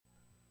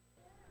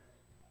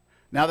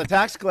Now the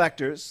tax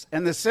collectors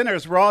and the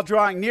sinners were all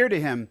drawing near to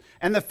him,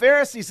 and the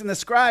Pharisees and the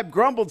scribe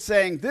grumbled,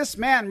 saying, "This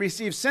man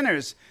receives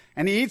sinners,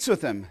 and he eats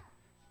with them."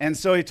 And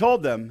so he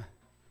told them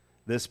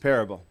this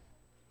parable.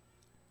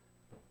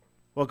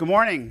 Well, good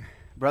morning,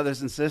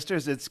 brothers and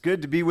sisters. It's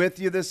good to be with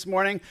you this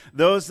morning.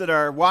 Those that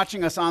are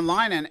watching us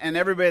online and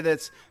everybody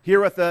that's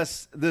here with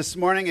us this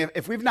morning,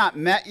 if we've not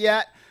met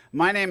yet,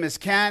 my name is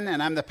Ken,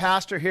 and I'm the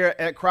pastor here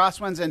at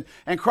Crosswinds. And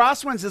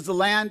Crosswinds is the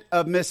land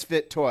of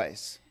misfit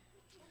toys.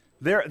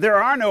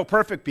 There are no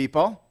perfect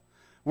people.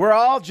 We're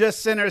all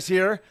just sinners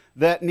here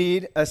that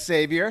need a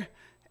Savior.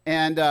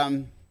 And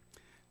a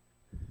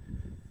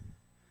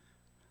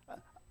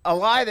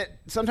lie that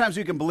sometimes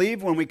we can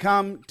believe when we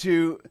come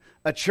to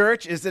a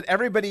church is that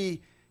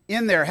everybody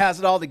in there has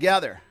it all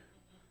together.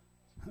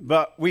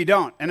 But we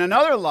don't. And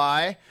another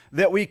lie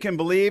that we can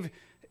believe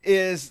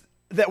is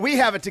that we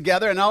have it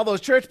together and all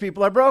those church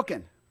people are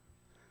broken.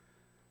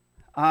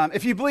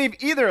 If you believe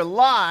either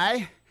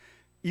lie,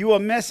 you will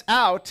miss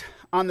out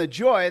on the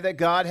joy that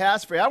God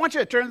has for you. I want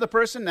you to turn to the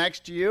person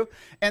next to you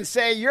and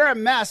say, "You're a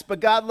mess, but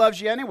God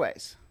loves you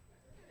anyways."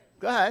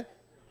 Go ahead.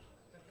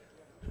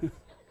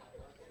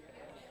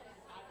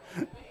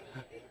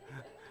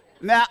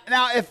 Now,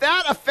 if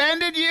that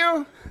offended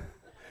you,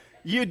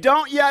 you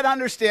don't yet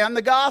understand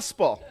the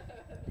gospel.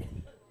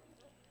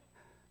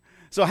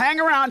 So hang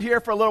around here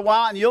for a little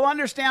while and you'll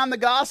understand the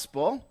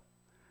gospel.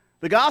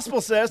 The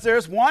gospel says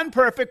there's one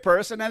perfect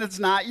person and it's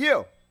not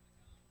you.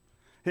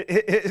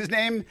 His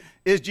name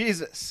is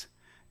Jesus.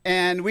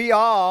 And we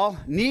all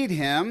need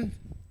him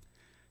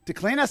to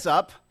clean us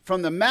up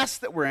from the mess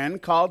that we're in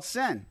called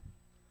sin.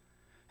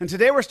 And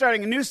today we're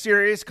starting a new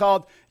series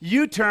called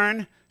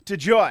U-Turn to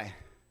Joy.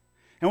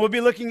 And we'll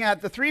be looking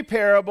at the three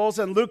parables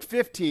in Luke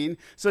 15.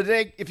 So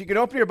today, if you could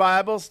open your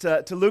Bibles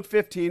to Luke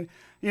 15,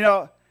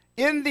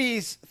 in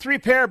these three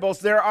parables,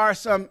 there are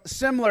some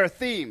similar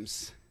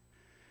themes.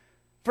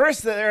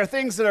 First, there are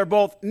things that are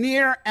both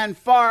near and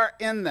far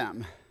in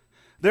them.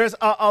 There's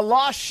a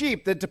lost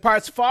sheep that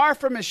departs far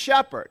from his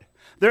shepherd.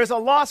 There's a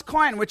lost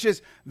coin which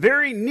is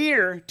very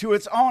near to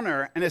its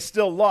owner and is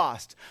still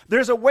lost.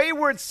 There's a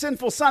wayward,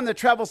 sinful son that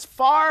travels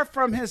far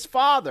from his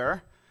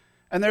father.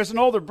 And there's an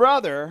older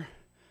brother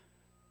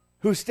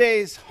who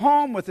stays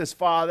home with his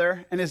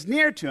father and is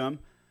near to him,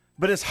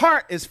 but his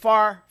heart is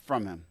far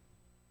from him.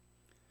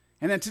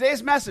 And in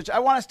today's message, I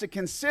want us to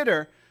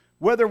consider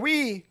whether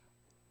we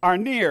are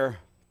near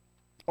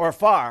or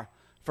far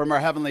from our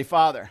Heavenly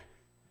Father.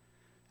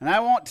 And I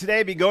won't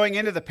today be going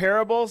into the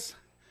parables.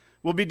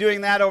 We'll be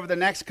doing that over the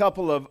next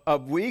couple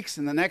of weeks.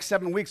 In the next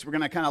 7 weeks, we're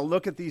going to kind of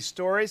look at these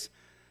stories.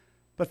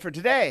 But for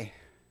today,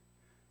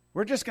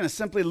 we're just going to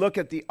simply look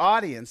at the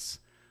audience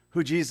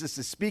who Jesus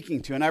is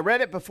speaking to. And I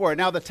read it before.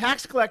 Now the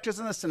tax collectors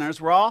and the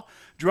sinners were all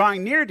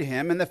drawing near to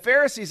him, and the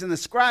Pharisees and the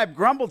scribe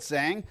grumbled,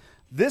 saying,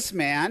 "This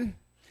man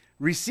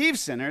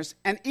receives sinners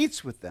and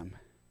eats with them."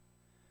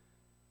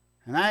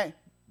 And I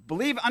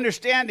believe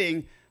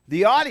understanding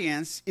the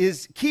audience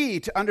is key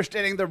to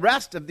understanding the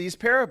rest of these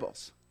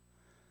parables.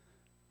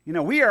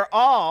 We are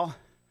all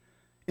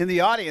in the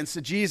audience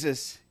that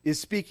Jesus is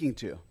speaking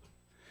to.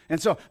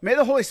 And so may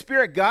the Holy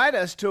Spirit guide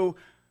us to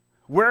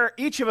where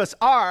each of us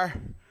are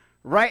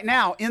right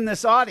now in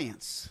this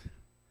audience.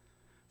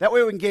 That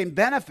way we can gain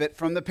benefit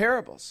from the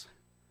parables.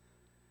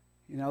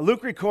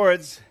 Luke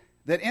records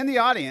that in the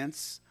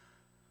audience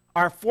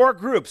are four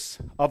groups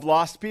of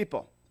lost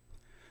people.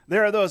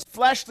 There are those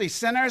fleshly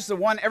sinners, the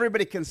one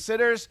everybody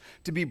considers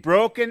to be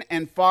broken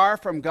and far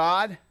from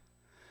God.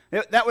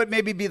 That would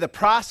maybe be the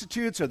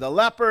prostitutes or the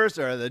lepers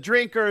or the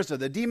drinkers or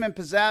the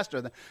demon-possessed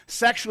or the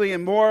sexually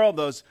immoral,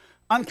 those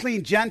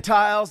unclean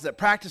Gentiles that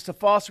practice a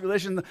false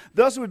religion.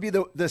 Those would be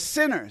the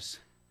sinners.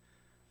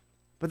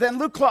 But then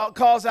Luke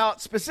calls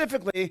out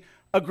specifically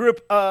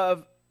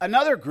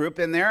another group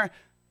in there,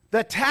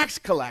 the tax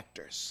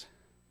collectors.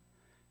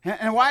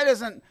 And why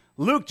doesn't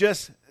Luke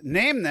just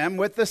name them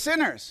with the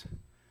sinners?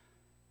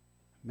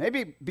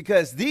 Maybe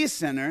because these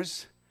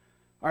sinners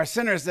are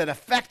sinners that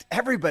affect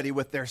everybody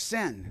with their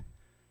sin.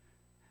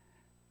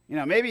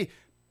 Maybe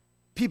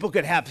people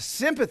could have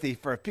sympathy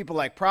for people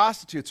like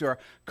prostitutes who are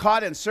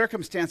caught in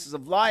circumstances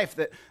of life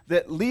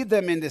that lead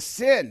them into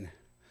sin.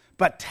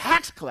 But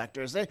tax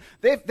collectors,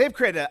 they've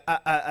created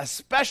a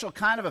special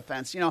kind of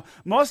offense.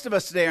 Most of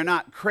us today are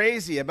not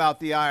crazy about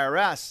the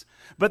IRS,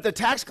 but the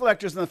tax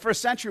collectors in the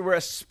first century were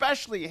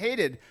especially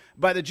hated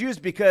by the Jews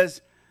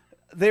because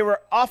they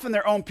were often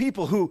their own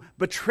people who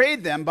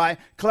betrayed them by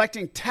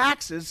collecting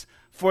taxes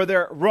for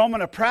their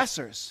Roman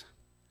oppressors.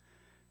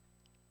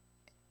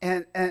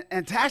 And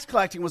tax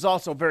collecting was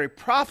also very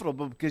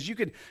profitable because you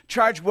could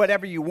charge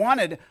whatever you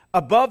wanted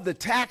above the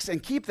tax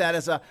and keep that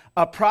as a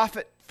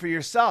profit for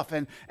yourself.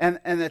 And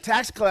the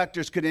tax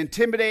collectors could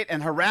intimidate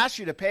and harass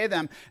you to pay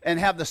them and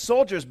have the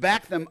soldiers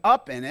back them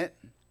up in it,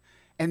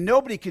 and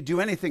nobody could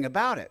do anything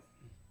about it.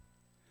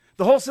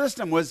 The whole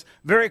system was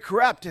very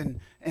corrupt,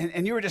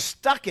 and you were just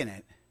stuck in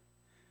it.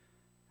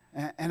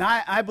 And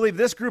I believe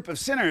this group of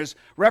sinners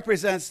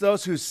represents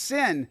those whose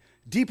sin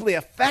deeply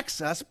affects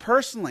us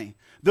personally.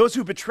 those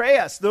who betray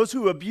us, those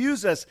who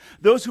abuse us,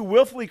 those who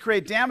willfully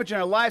create damage in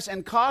our lives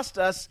and cost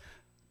us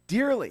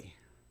dearly.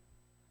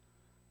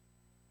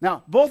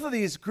 Now, both of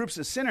these groups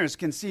of sinners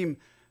can seem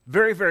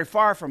very, very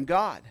far from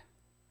God.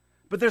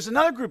 But there's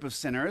another group of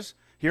sinners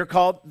here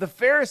called the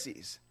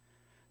Pharisees.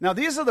 Now,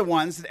 these are the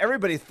ones that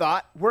everybody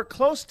thought were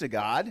close to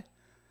God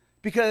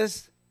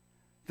because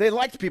they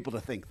liked people to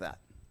think that.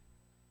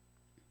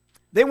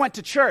 They went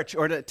to church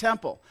or to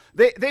temple.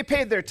 They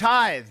paid their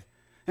tithe.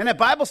 And at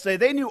Bible study,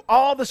 they knew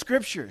all the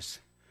scriptures.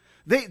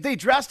 They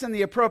dressed in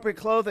the appropriate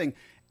clothing.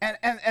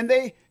 And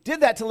they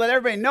did that to let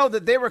everybody know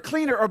that they were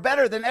cleaner or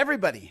better than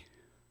everybody.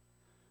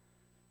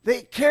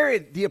 They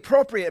carried the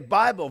appropriate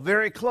Bible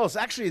very close.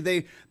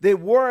 Actually, they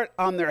wore it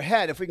on their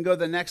head. If we can go to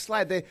the next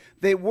slide,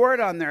 they wore it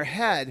on their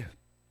head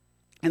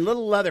in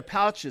little leather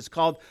pouches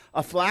called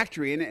a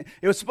phylactery. And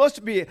it was supposed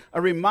to be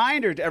a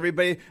reminder to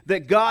everybody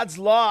that God's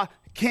law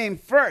came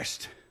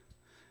first.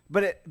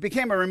 But it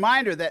became a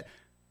reminder that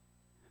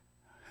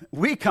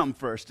we come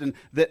first and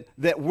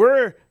that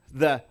we're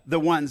the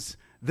ones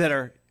that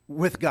are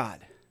with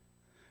God.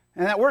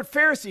 And that word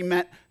Pharisee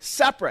meant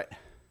separate.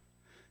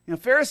 You know,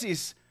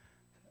 Pharisees'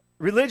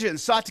 religion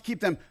sought to keep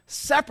them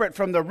separate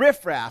from the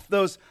riffraff,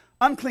 those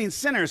unclean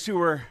sinners who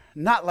were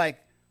not like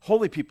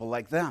holy people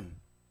like them.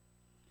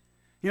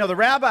 You know, the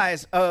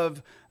rabbis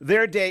of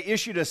their day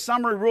issued a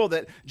summary rule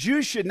that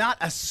Jews should not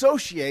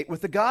associate with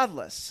the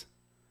godless.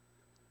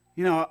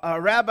 You know, a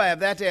rabbi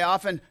of that day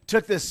often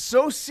took this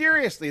so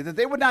seriously that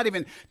they would not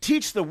even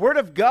teach the word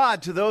of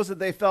God to those that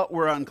they felt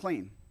were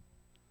unclean.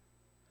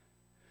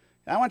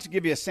 I want to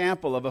give you a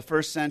sample of a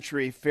first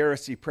century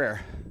Pharisee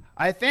prayer.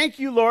 I thank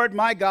you, Lord,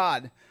 my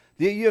God,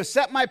 that you have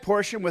set my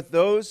portion with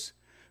those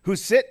who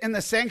sit in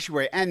the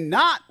sanctuary and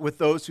not with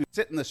those who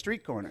sit in the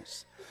street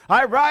corners.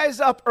 I rise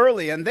up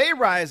early, and they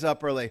rise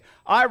up early.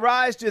 I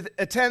rise to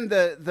attend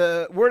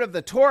the word of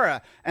the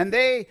Torah, and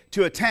they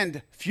to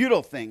attend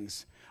futile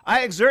things.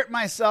 I exert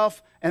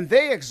myself, and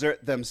they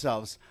exert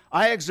themselves.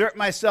 I exert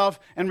myself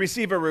and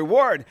receive a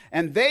reward,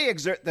 and they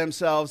exert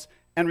themselves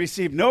and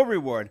receive no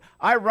reward.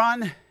 I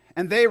run,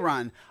 and they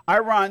run. I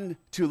run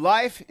to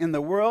life in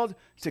the world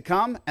to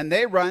come, and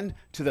they run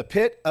to the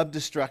pit of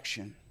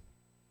destruction.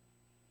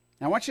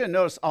 Now, I want you to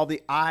notice all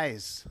the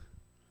I's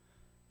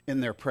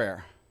in their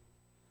prayer.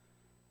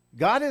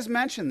 God is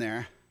mentioned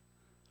there,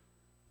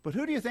 but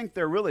who do you think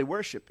they're really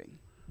worshiping?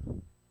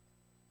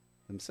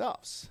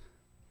 Themselves.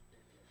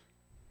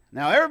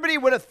 Now, everybody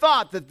would have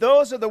thought that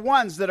those are the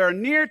ones that are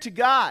near to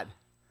God,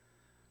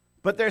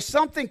 but there's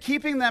something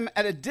keeping them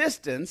at a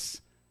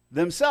distance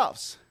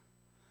themselves.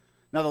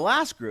 Now, the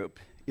last group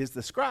is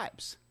the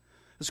scribes.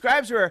 The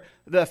scribes were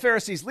the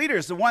Pharisees'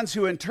 leaders, the ones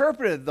who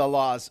interpreted the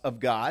laws of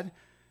God,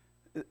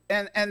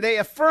 and they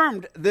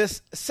affirmed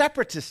this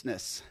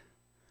separatistness.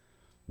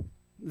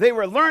 They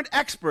were learned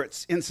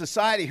experts in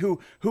society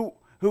who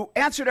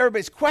answered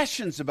everybody's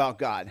questions about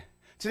God.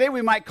 Today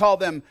we might call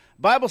them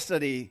Bible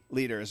study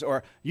leaders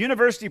or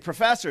university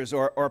professors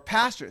or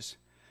pastors.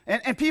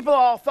 And people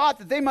all thought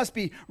that they must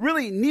be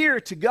really near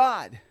to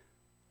God.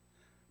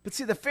 But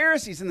see, the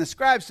Pharisees and the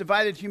scribes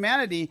divided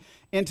humanity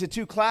into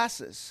two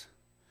classes: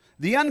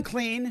 the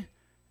unclean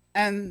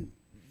and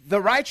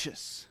the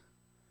righteous.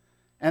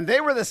 And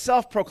they were the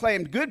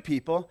self-proclaimed good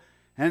people,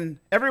 and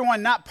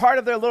everyone not part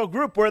of their little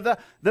group were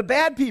the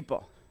bad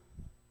people.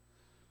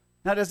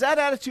 Now, does that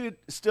attitude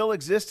still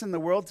exist in the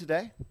world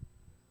today?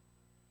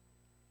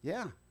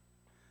 Yeah.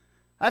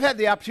 I've had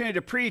the opportunity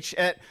to preach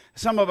at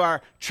some of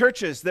our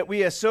churches that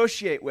we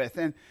associate with.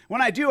 And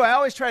when I do, I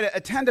always try to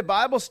attend a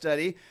Bible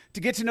study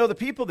to get to know the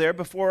people there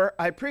before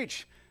I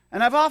preach.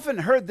 And I've often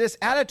heard this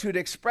attitude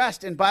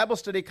expressed in Bible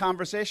study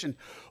conversation.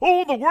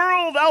 Oh, the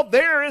world out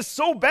there is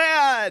so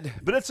bad,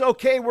 but it's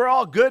okay, we're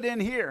all good in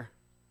here.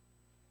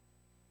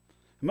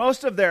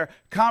 Most of their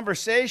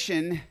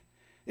conversation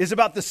is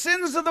about the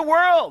sins of the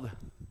world,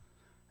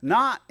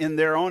 not in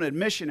their own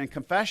admission and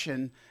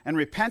confession and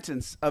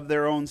repentance of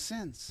their own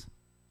sins.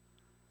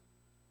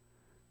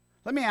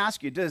 Let me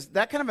ask you, does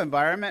that kind of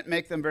environment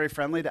make them very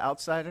friendly to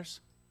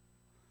outsiders?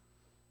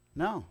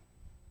 No.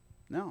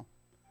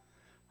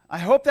 I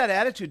hope that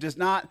attitude does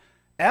not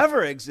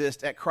ever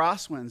exist at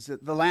Crosswinds,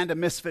 at the land of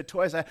misfit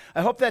toys. I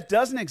hope that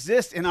doesn't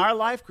exist in our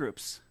life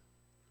groups.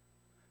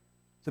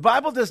 The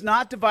Bible does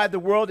not divide the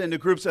world into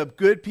groups of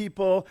good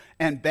people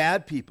and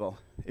bad people.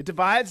 It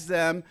divides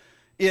them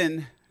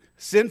in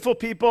sinful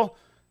people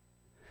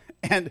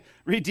and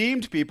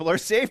redeemed people or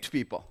saved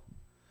people.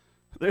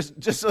 There's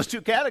just those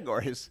two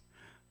categories.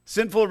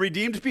 Sinful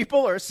redeemed people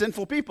or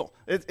sinful people.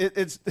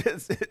 That's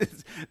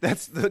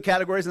the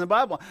categories in the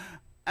Bible.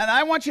 And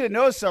I want you to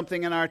know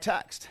something in our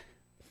text.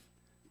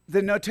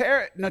 The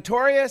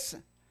notorious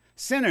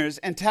sinners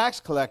and tax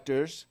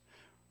collectors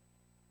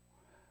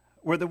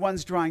were the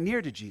ones drawing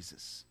near to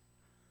Jesus.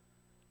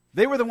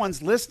 They were the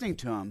ones listening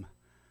to him.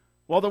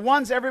 While they were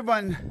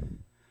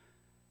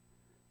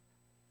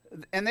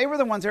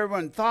the ones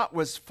everyone thought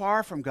was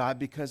far from God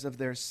because of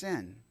their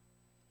sin.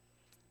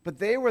 But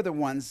they were the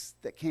ones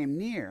that came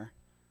near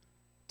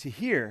to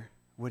hear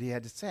what he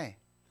had to say.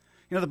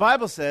 You know, the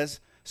Bible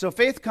says So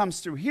faith comes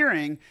through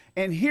hearing,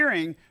 and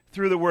hearing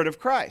through the word of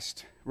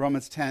Christ.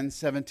 Romans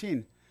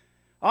 10:17.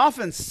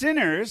 Often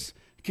sinners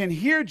can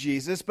hear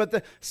Jesus, but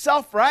the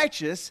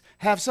self-righteous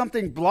have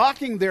something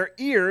blocking their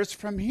ears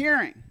from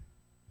hearing.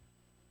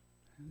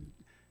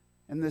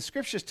 And the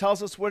scriptures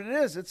tells us what it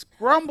is. It's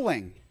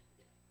grumbling.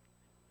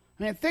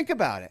 I mean, think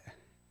about it.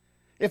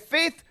 If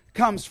faith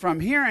comes from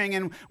hearing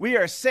and we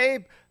are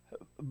saved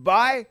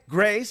by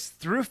grace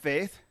through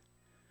faith,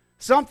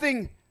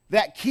 something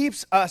that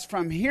keeps us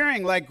from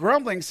hearing, like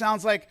grumbling,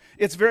 sounds like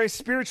it's very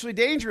spiritually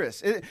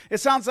dangerous.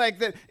 It sounds like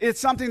that it's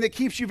something that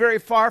keeps you very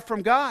far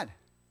from God.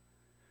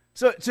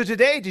 So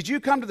today, did you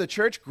come to the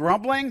church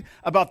grumbling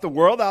about the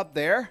world out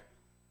there?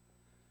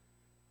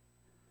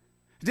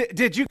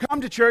 Did you come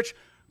to church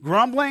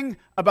grumbling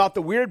about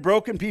the weird,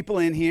 broken people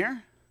in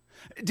here?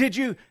 Did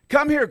you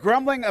come here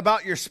grumbling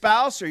about your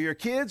spouse or your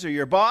kids or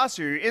your boss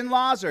or your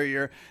in-laws or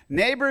your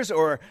neighbors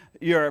or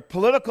your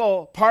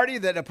political party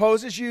that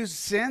opposes you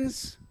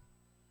sins?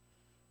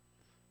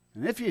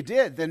 And if you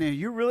did, then are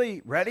you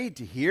really ready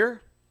to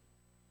hear?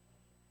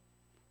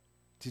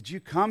 Did you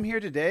come here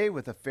today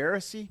with a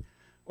Pharisee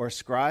or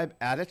scribe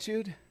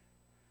attitude?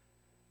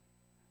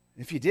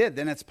 If you did,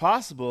 then it's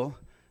possible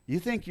you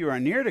think you are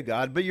near to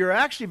God, but you're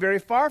actually very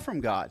far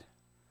from God.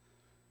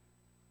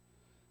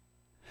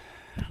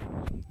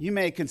 You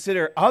may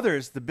consider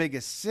others the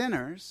biggest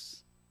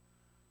sinners,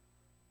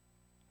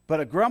 but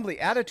a grumbly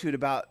attitude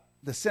about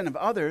the sin of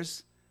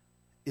others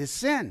is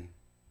sin.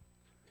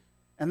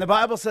 And the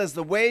Bible says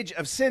the wage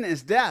of sin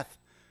is death,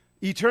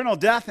 eternal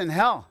death in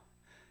hell.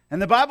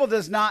 And the Bible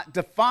does not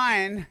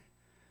define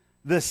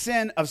the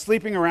sin of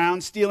sleeping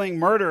around, stealing,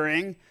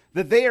 murdering,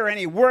 that they are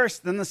any worse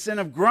than the sin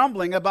of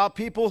grumbling about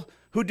people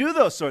who do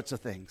those sorts of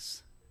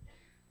things.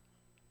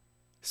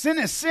 Sin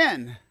is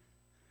sin,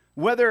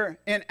 whether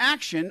in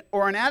action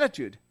or in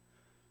attitude.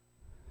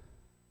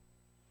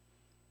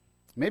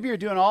 Maybe you're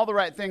doing all the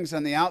right things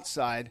on the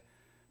outside,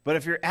 but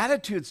if your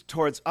attitudes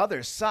towards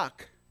others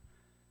suck,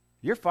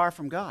 you're far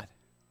from God.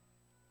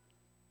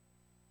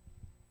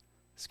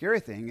 The scary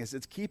thing is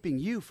it's keeping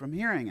you from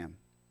hearing him.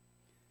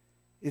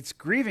 It's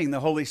grieving the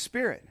Holy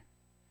Spirit.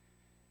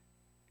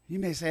 You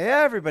may say,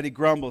 everybody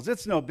grumbles.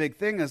 It's no big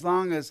thing as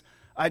long as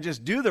I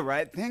just do the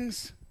right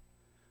things.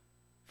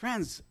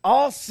 Friends,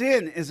 all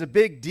sin is a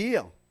big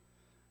deal.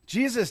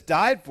 Jesus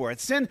died for it.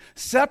 Sin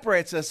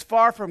separates us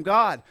far from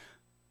God.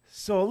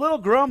 So a little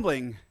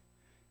grumbling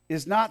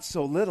is not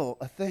so little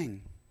a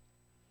thing.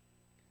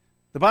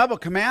 The Bible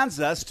commands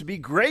us to be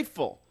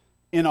grateful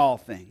in all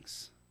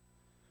things.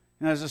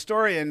 And there's a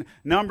story in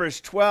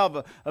Numbers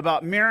 12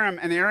 about Miriam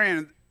and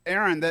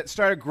Aaron that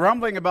started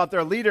grumbling about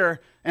their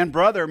leader and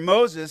brother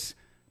Moses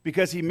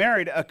because he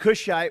married a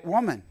Cushite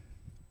woman.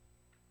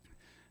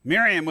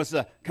 Miriam was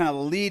the kind of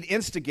lead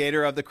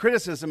instigator of the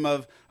criticism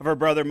of her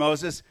brother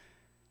Moses.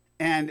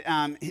 And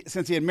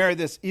since he had married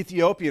this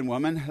Ethiopian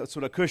woman, that's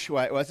what a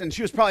Cushite was, and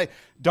she was probably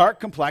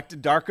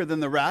dark-complected, darker than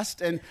the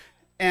rest.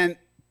 And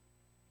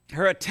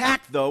her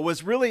attack, though,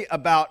 was really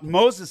about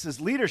Moses'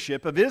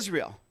 leadership of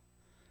Israel.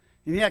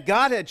 And yet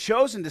God had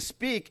chosen to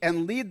speak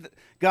and lead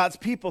God's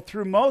people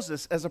through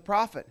Moses as a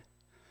prophet.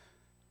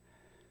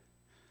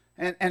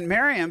 And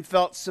Miriam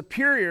felt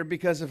superior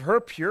because of her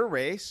pure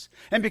race,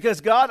 and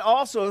because God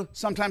also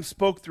sometimes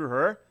spoke through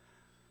her.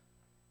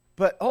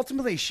 But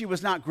ultimately, she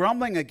was not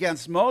grumbling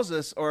against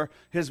Moses or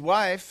his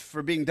wife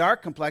for being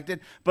dark-complected,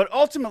 but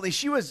ultimately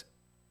she was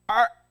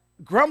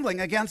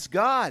grumbling against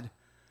God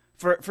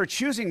for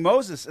choosing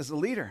Moses as a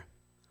leader.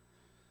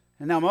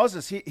 And now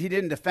Moses, he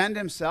didn't defend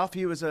himself.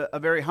 He was a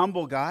very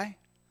humble guy.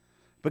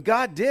 But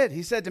God did.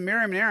 He said to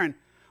Miriam and Aaron,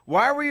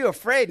 "Why were you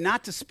afraid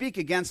not to speak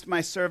against my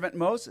servant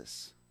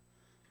Moses?"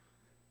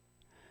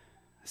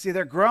 See,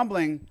 their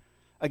grumbling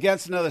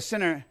against another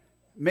sinner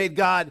made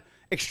God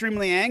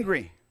extremely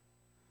angry.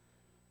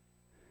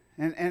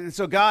 And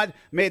so God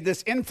made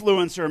this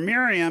influencer,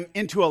 Miriam,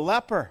 into a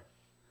leper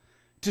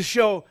to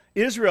show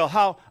Israel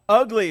how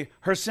ugly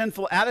her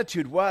sinful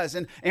attitude was.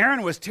 And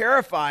Aaron was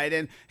terrified,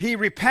 and he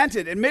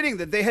repented, admitting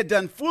that they had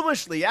done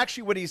foolishly.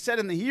 Actually, what he said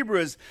in the Hebrew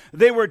is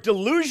they were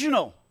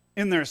delusional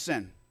in their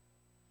sin.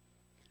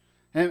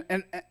 And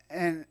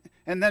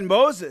then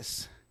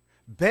Moses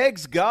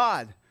begs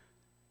God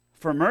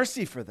for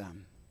mercy for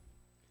them.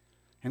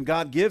 And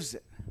God gives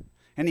it.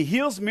 And he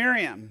heals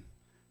Miriam,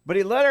 but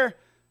he let her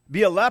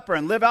be a leper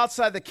and live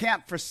outside the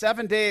camp for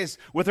 7 days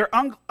with her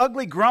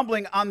ugly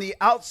grumbling on the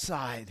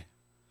outside,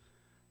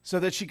 so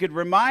that she could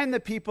remind the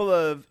people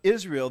of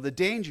Israel the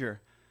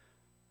danger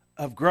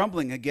of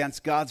grumbling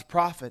against God's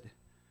prophet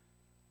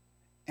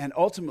and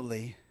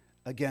ultimately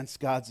against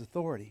God's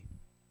authority.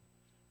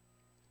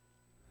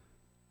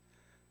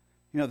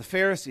 You know, the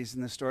Pharisees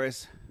in the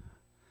stories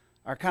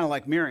are kind of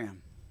like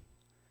Miriam.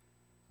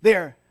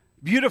 They're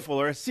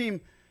beautiful, or seem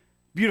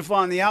beautiful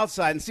on the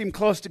outside and seem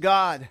close to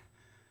God.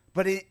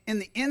 But in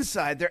the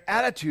inside, their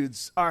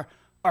attitudes are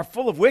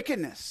full of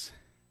wickedness.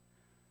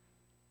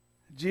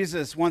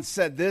 Jesus once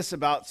said this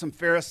about some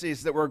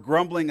Pharisees that were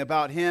grumbling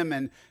about him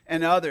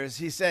and others.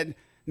 He said,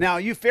 "Now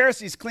you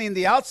Pharisees clean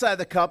the outside of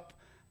the cup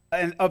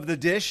and of the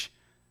dish,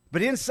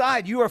 But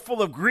inside you are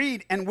full of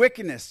greed and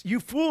wickedness. You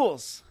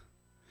fools!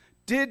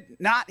 Did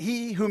not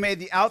he who made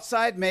the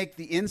outside make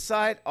the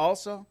inside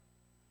also?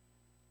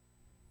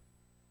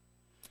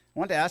 I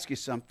want to ask you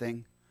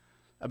something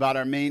about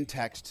our main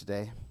text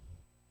today.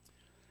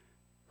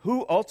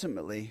 Who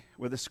ultimately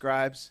were the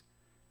scribes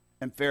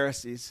and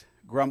Pharisees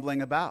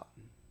grumbling about?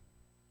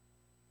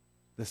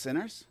 The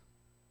sinners?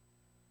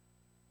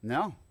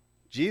 No,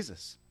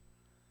 Jesus.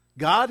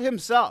 God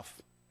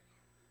himself.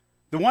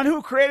 The one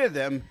who created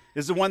them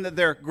is the one that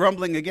they're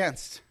grumbling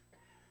against.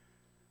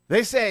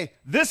 They say,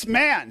 this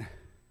man,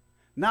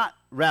 not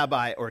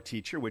rabbi or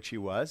teacher, which he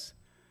was,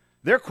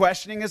 they're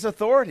questioning his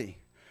authority,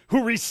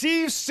 who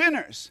receives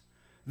sinners.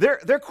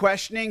 They're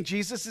questioning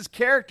Jesus'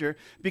 character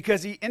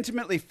because he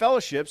intimately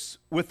fellowships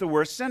with the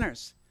worst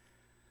sinners.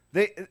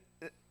 It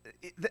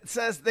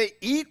says they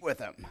eat with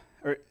him.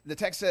 Or the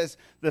text says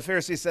the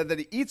Pharisee said that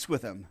he eats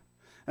with them.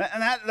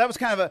 And that was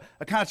kind of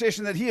a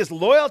connotation that he is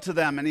loyal to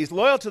them and he's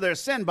loyal to their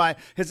sin by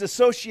his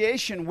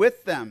association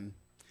with them.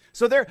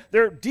 So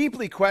they're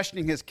deeply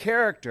questioning his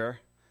character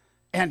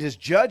and his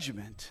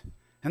judgment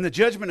and the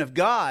judgment of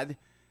God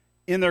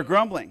in their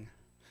grumbling.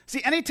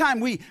 See, anytime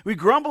we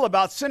grumble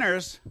about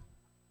sinners,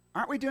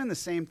 aren't we doing the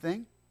same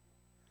thing?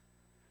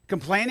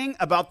 Complaining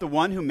about the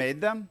one who made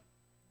them?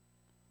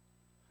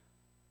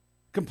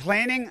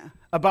 Complaining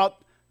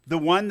about the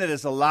one that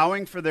is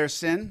allowing for their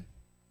sin?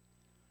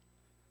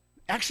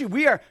 Actually,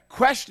 we are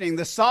questioning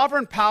the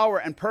sovereign power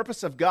and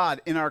purpose of God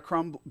in our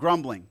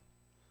grumbling.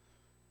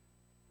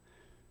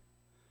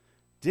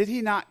 Did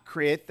he not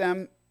create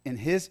them in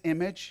his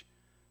image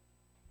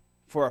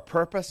for a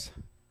purpose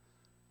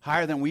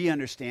higher than we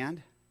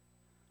understand?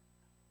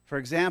 For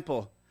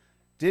example,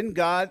 didn't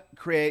God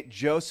create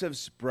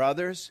Joseph's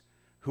brothers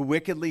who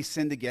wickedly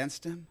sinned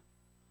against him?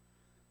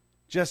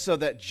 Just so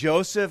that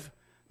Joseph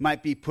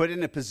might be put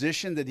in a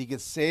position that he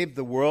could save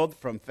the world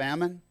from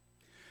famine?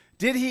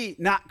 Did he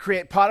not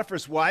create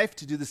Potiphar's wife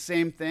to do the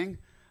same thing?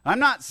 I'm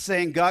not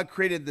saying God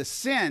created the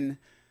sin,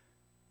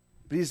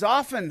 but he's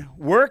often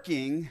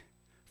working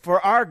for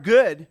our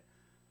good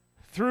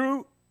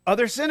through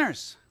other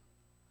sinners.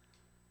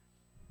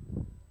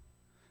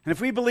 And if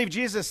we believe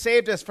Jesus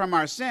saved us from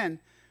our sin,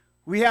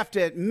 we have to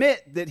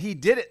admit that he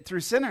did it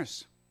through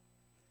sinners.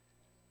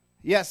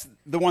 Yes,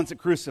 the ones that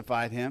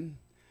crucified him.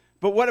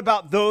 But what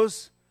about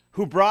those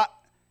who brought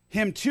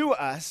him to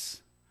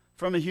us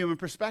from a human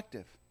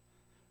perspective?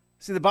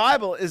 See, the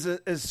Bible is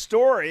a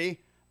story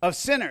of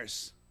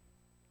sinners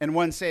and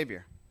one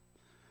Savior.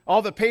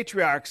 All the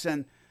patriarchs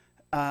and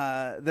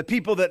the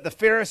people that the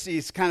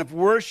Pharisees kind of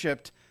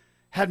worshipped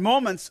had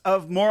moments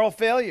of moral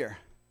failure.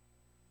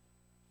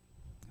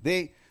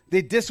 They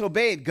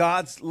disobeyed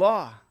God's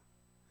law.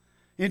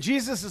 In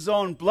Jesus'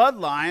 own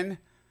bloodline,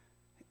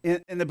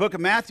 in the book of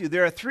Matthew,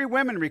 there are 3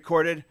 women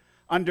recorded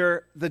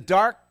under the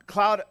dark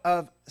cloud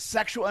of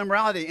sexual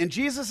immorality. In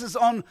Jesus'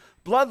 own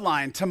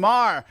bloodline,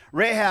 Tamar,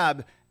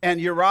 Rahab, and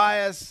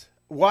Uriah's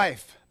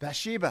wife,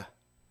 Bathsheba.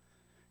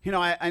 You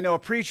know, I know a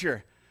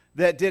preacher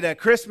that did a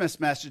Christmas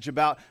message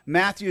about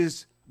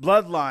Matthew's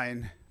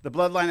bloodline, the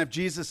bloodline of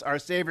Jesus, our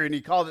Savior, and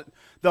he called it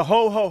the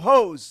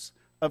ho-ho-hos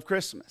of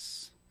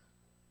Christmas.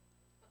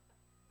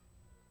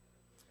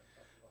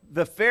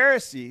 The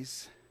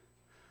Pharisees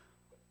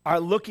are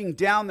looking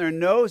down their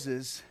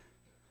noses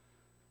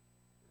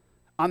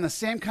on the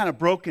same kind of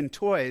broken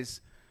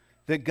toys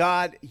that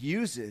God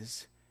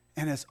uses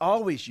and has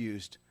always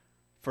used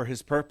for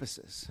his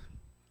purposes.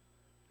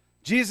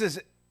 Jesus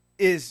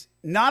is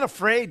not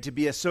afraid to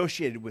be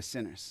associated with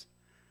sinners.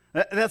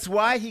 That's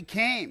why he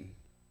came.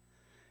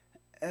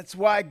 That's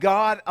why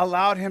God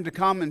allowed him to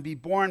come and be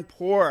born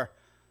poor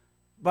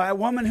by a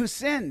woman who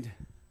sinned.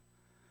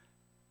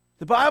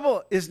 The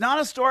Bible is not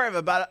a story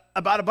about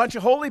a bunch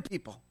of holy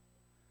people.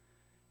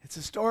 It's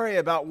a story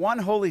about one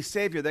holy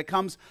Savior that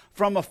comes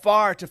from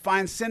afar to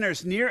find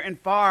sinners near and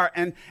far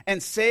and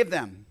save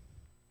them.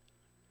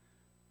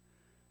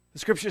 The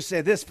scriptures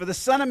say this, for the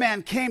Son of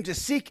Man came to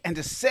seek and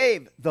to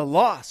save the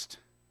lost.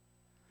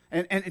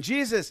 And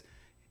Jesus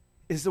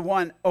is the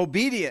one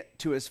obedient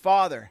to his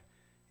Father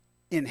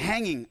in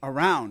hanging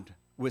around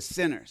with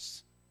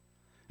sinners.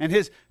 And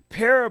his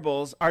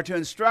parables are to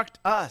instruct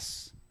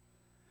us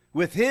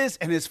with his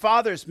and his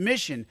Father's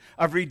mission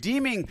of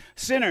redeeming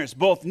sinners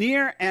both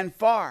near and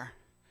far.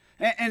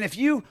 And if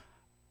you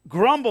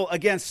grumble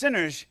against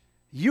sinners,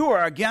 you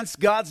are against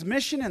God's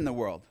mission in the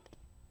world.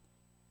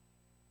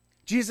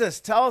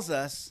 Jesus tells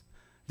us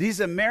these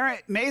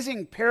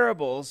amazing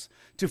parables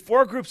to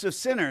 4 groups of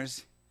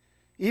sinners,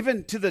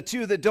 even to the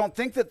 2 that don't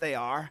think that they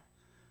are,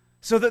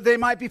 so that they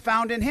might be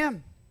found in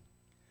him.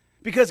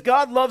 Because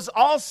God loves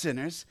all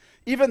sinners,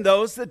 even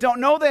those that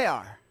don't know they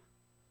are.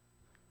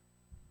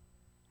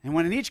 And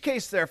when in each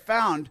case they're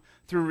found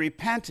through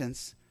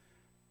repentance,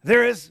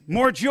 there is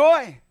more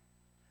joy.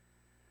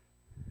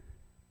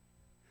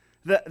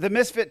 The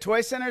misfit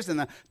toy centers and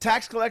the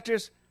tax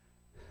collectors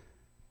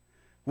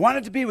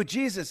wanted to be with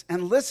Jesus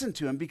and listen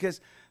to him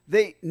because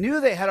they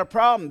knew they had a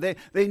problem.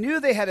 They knew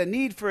they had a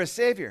need for a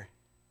Savior.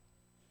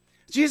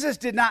 Jesus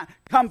did not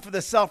come for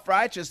the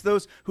self-righteous,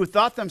 those who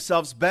thought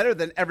themselves better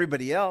than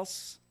everybody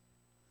else.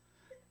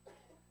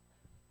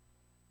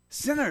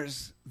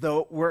 Sinners,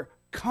 though, were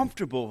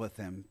comfortable with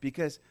him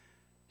because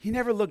he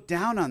never looked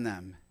down on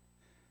them.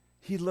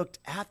 He looked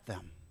at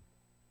them.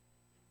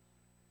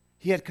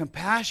 He had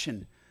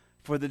compassion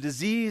for the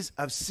disease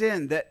of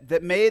sin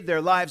that made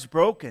their lives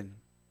broken.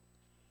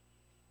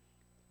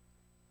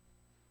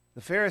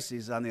 The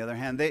Pharisees, on the other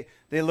hand,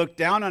 they looked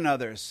down on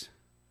others.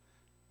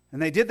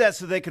 And they did that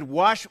so they could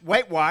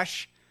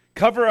whitewash,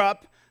 cover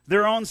up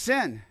their own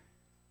sin.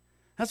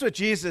 That's what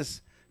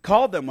Jesus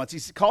called them once.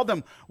 He called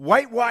them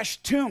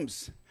whitewashed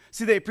tombs.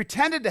 See, they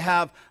pretended to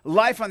have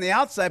life on the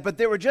outside, but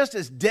they were just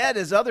as dead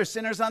as other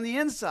sinners on the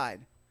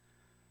inside.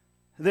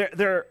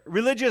 Their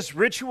religious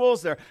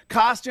rituals, their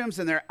costumes,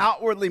 and their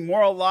outwardly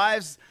moral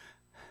lives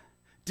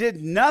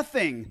did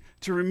nothing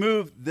to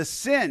remove the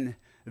sin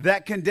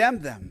that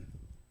condemned them.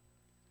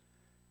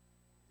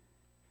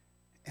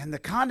 And the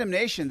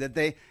condemnation that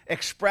they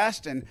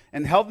expressed and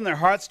held in their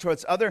hearts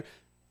towards others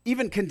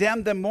even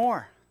condemned them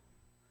more.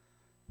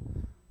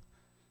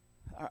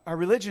 Our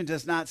religion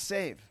does not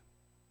save.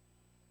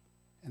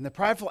 And the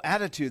prideful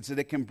attitudes that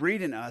it can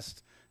breed in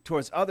us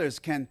towards others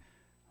can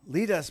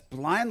lead us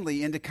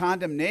blindly into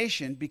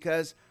condemnation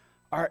because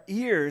our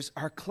ears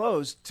are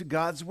closed to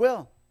God's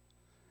will.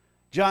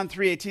 John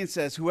 3:18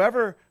 says,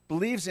 "Whoever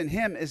believes in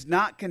him is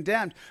not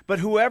condemned, but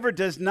whoever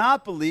does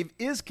not believe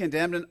is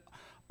condemned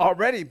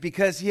already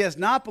because he has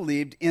not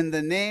believed in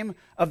the name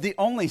of the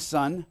only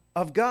Son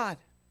of God."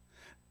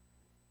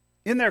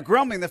 In their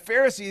grumbling, the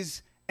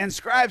Pharisees and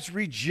scribes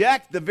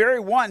reject the very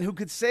one who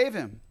could save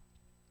him.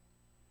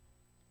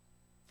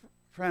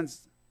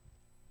 Friends,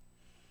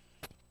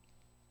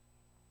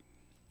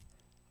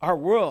 our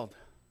world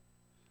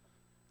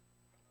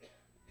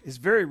is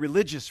very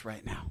religious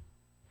right now.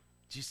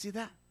 Do you see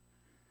that?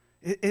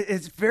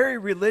 It's very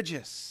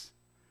religious.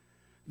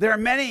 There are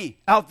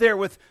many out there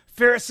with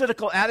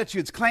pharisaical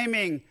attitudes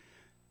claiming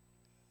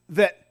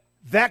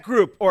that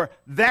group or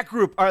that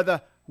group are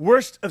the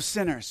worst of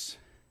sinners.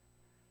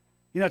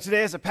 You know,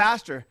 today as a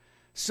pastor,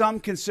 some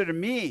consider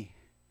me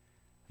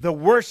the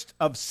worst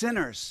of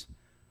sinners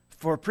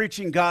for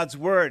preaching God's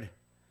word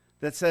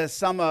that says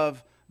some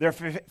of their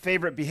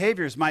favorite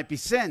behaviors might be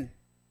sin.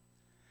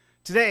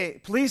 Today,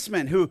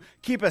 policemen who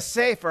keep us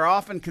safe are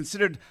often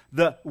considered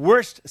the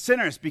worst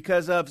sinners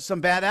because of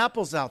some bad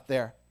apples out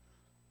there.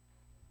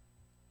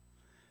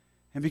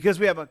 And because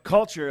we have a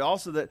culture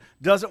also that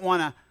doesn't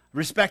want to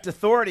respect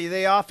authority,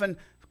 they often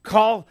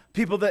call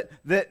people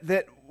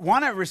that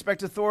want to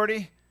respect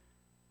authority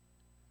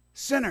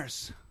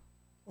sinners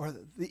or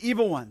the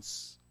evil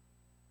ones.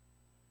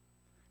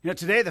 You know,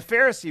 today the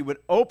Pharisee would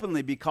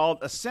openly be called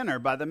a sinner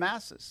by the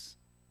masses.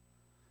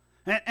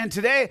 And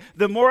today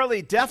the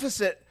morally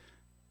deficit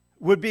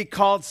would be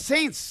called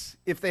saints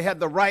if they had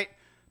the right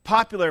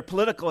popular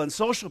political and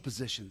social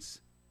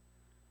positions.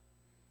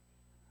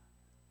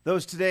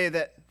 Those today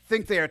that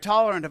think they are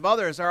tolerant of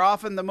others are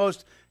often the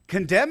most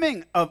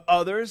condemning of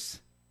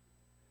others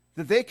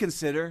that they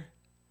consider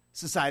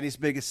society's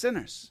biggest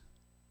sinners.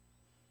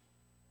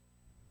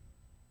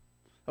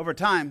 Over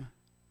time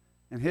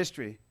in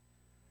history,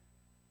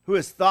 who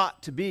is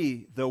thought to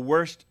be the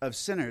worst of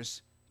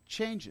sinners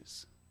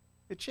changes.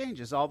 It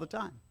changes all the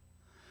time.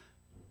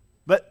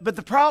 But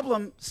the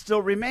problem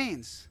still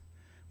remains.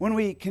 When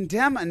we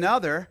condemn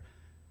another,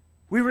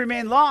 we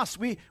remain lost.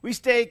 We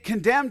stay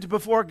condemned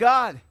before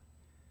God,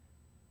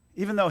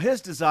 even though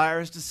his desire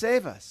is to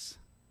save us.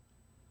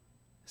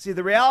 See,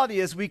 the reality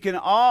is we can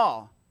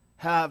all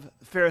have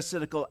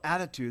pharisaical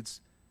attitudes.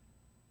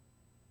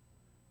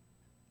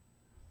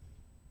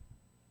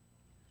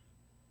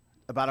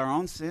 About our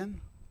own sin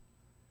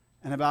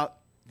and about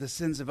the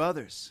sins of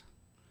others.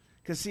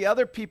 Because, see,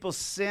 other people's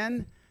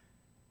sin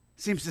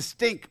seems to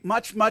stink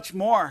much, much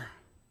more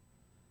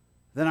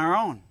than our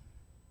own.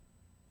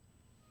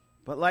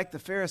 But like the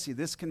Pharisee,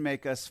 this can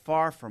make us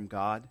far from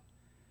God,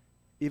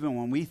 even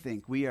when we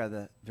think we are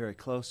the very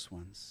close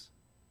ones.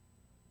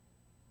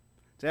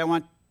 Today I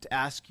want to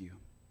ask you,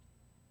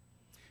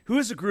 who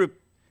is a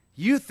group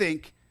you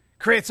think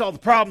creates all the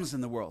problems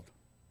in the world?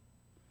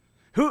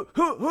 Who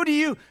do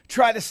you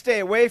try to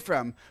stay away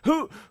from?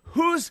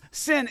 Whose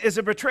sin is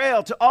a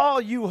betrayal to all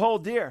you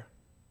hold dear?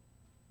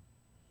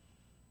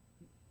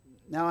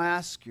 Now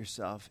ask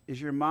yourself, is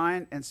your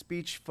mind and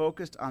speech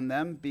focused on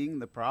them being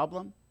the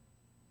problem?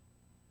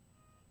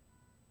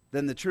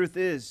 Then the truth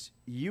is,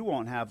 you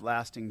won't have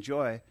lasting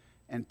joy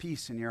and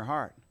peace in your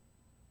heart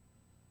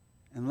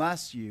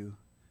unless you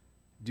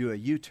do a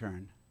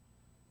U-turn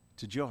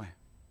to joy.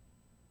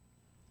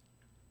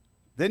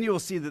 Then you will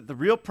see that the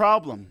real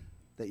problem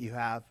that you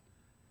have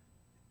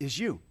is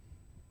you.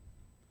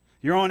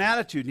 Your own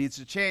attitude needs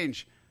to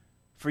change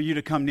for you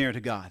to come near to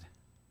God.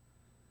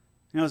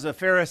 You know, there's a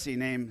Pharisee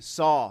named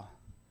Saul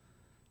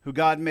who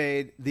God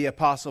made the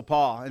Apostle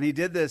Paul. And he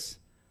did this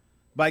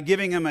by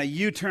giving him a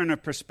U-turn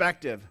of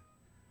perspective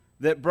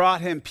that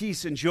brought him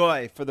peace and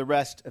joy for the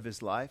rest of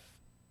his life.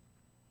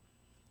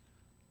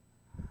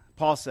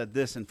 Paul said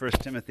this in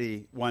 1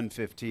 Timothy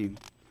 1:15.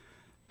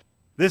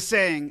 This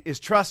saying is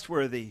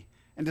trustworthy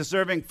and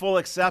deserving full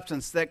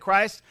acceptance, that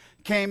Christ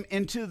came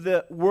into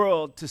the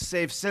world to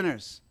save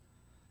sinners,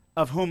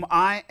 of whom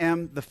I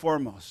am the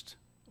foremost,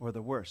 or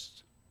the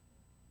worst.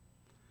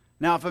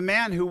 Now, if a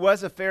man who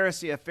was a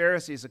Pharisee of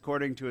Pharisees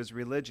according to his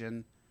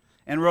religion,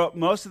 and wrote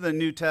most of the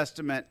New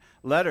Testament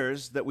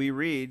letters that we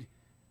read,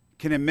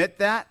 can admit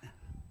that,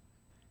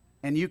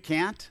 and you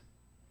can't,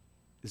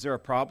 is there a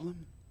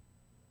problem?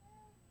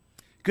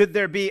 Could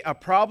there be a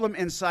problem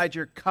inside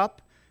your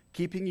cup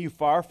keeping you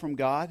far from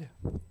God?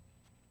 You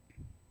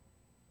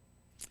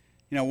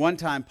know, one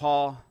time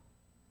Paul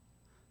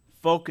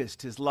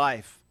focused his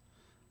life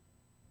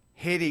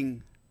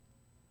hating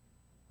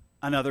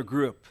another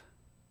group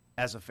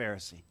as a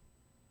Pharisee.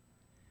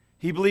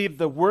 He believed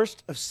the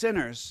worst of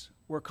sinners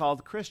were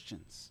called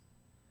Christians.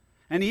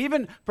 And he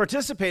even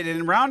participated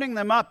in rounding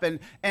them up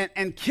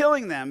and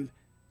killing them,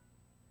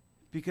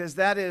 because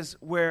that is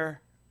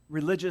where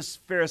religious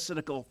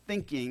pharisaical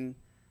thinking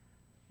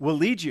will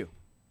lead you.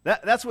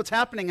 That's what's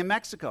happening in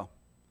Mexico.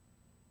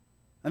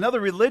 Another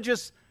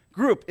religious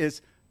group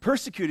is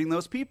persecuting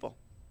those people.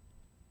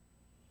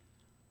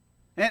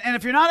 And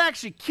if you're not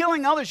actually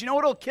killing others, you know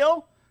what it'll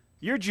kill?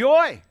 Your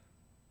joy.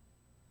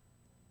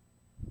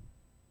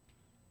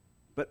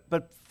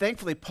 But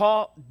thankfully,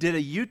 Paul did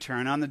a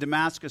U-turn on the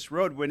Damascus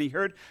Road when he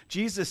heard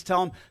Jesus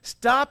tell him,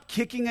 stop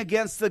kicking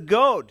against the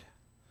goad,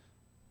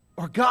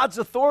 or God's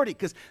authority,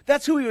 because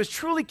that's who he was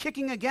truly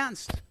kicking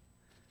against.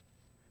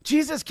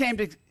 Jesus came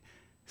to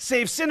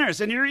save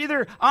sinners, and you're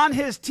either on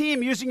his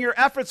team using your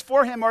efforts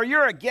for him, or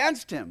you're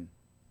against him.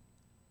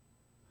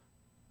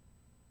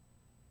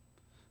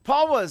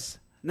 Paul was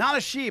not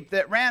a sheep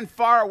that ran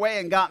far away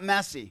and got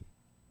messy.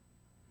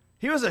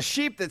 He was a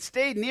sheep that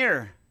stayed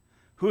near,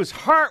 whose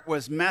heart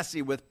was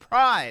messy with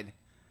pride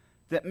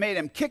that made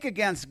him kick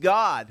against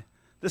God,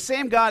 the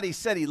same God he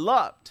said he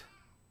loved.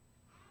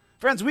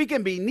 Friends, we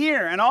can be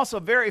near and also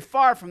very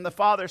far from the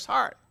Father's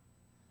heart.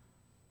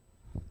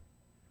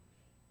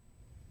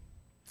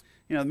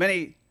 You know,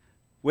 many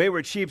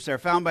wayward sheep are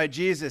found by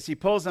Jesus. He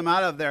pulls them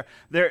out of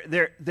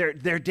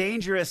their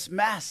dangerous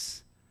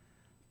mess.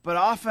 But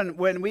often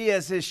when we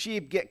as his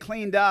sheep get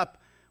cleaned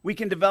up, we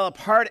can develop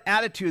hard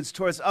attitudes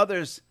towards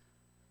others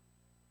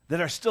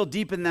that are still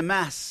deep in the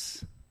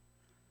mess.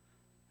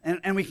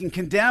 And we can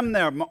condemn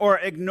them or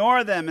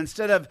ignore them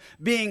instead of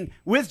being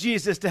with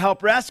Jesus to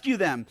help rescue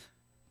them.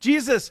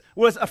 Jesus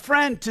was a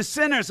friend to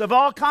sinners of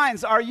all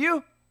kinds. Are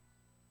you?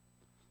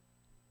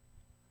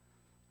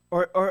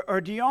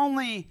 Or do you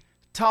only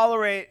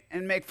tolerate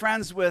and make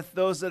friends with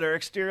those that are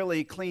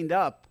exteriorly cleaned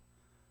up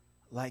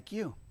like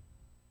you?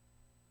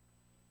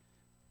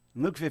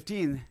 In Luke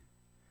 15,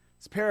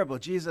 this parable,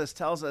 Jesus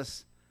tells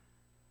us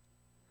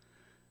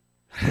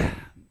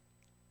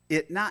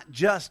it not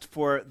just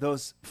for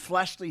those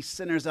fleshly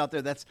sinners out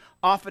there. That's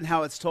often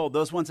how it's told,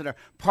 those ones that are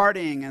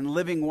partying and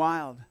living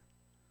wild.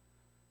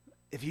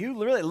 If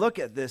you really look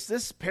at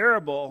this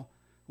parable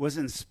was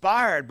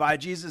inspired by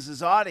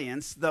Jesus'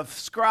 audience, the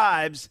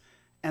scribes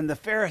and the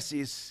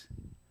Pharisees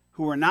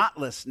who were not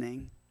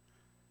listening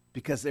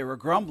because they were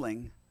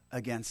grumbling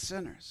against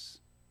sinners.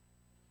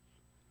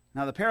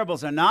 Now, the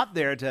parables are not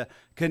there to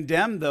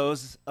condemn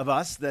those of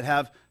us that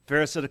have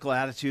pharisaical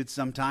attitudes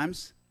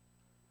sometimes.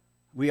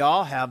 We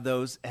all have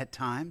those at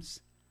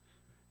times.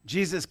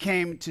 Jesus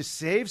came to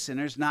save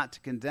sinners, not to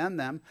condemn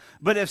them.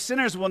 But if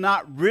sinners will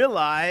not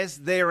realize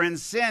they are in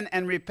sin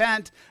and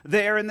repent,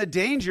 they are in the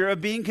danger of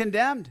being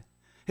condemned.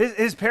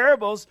 His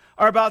parables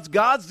are about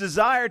God's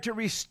desire to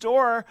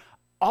restore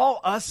all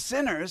us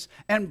sinners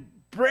and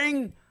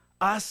bring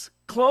us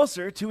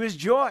closer to his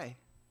joy.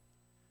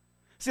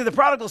 See, the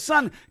prodigal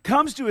son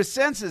comes to his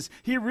senses.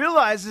 He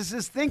realizes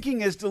his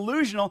thinking is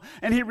delusional,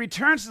 and he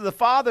returns to the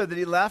father that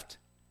he left,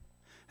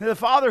 the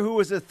father who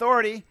was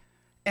authority,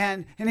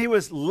 and he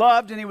was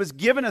loved, and he was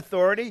given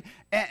authority,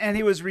 and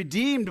he was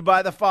redeemed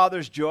by the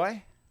father's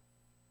joy.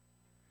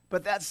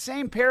 But that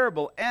same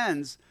parable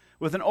ends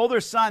with an older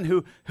son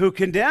who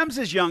condemns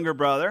his younger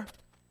brother,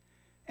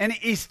 and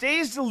he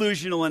stays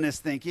delusional in his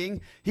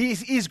thinking.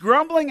 He's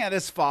grumbling at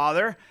his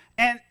father,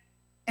 and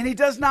he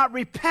does not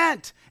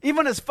repent.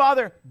 Even his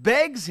father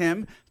begs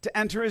him to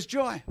enter his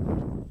joy.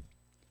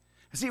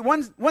 See,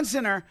 one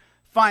sinner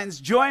finds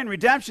joy in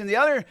redemption. The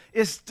other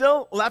is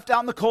still left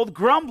out in the cold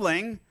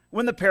grumbling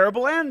when the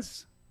parable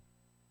ends.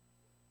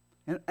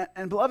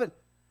 And beloved,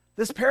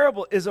 this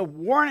parable is a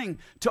warning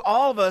to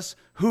all of us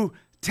who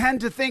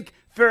tend to think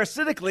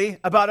pharisaically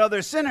about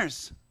other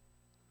sinners.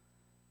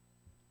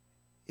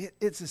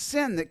 It's a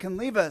sin that can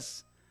leave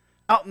us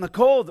out in the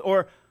cold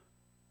or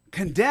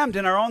condemned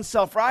in our own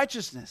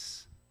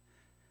self-righteousness.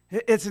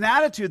 It's an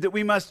attitude that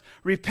we must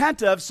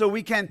repent of so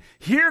we can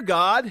hear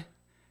God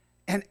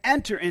and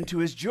enter into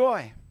his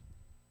joy.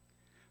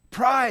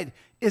 Pride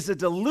is a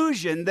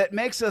delusion that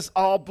makes us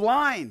all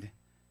blind.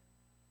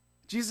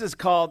 Jesus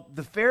called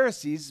the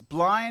Pharisees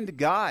blind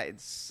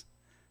guides.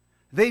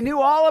 They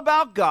knew all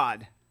about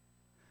God.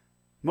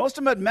 Most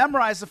of them had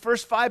memorized the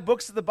first 5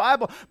 books of the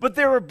Bible, but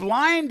they were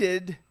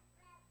blinded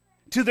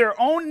to their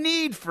own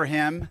need for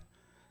him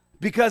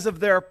because of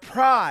their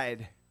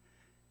pride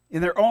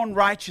in their own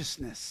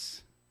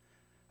righteousness,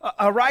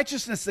 a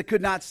righteousness that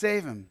could not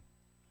save him.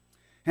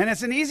 And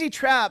it's an easy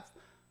trap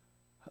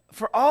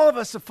for all of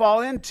us to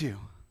fall into,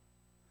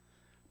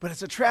 but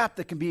it's a trap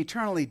that can be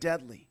eternally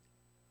deadly.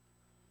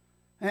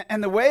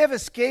 And the way of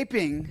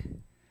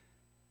escaping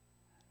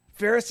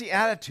Pharisee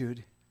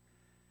attitude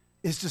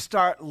is to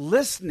start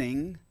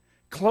listening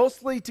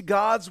closely to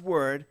God's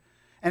word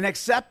and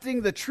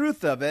accepting the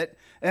truth of it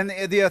and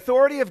the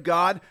authority of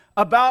God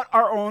about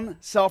our own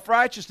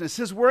self-righteousness.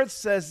 His word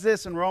says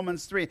this in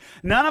Romans 3,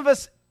 none of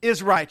us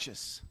is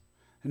righteous.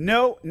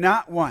 No,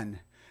 not one.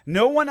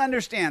 No one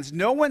understands.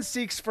 No one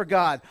seeks for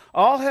God.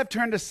 All have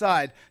turned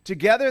aside.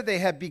 Together they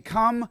have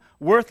become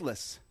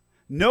worthless.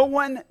 No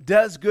one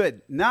does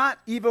good, not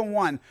even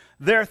one.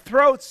 Their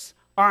throats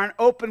are an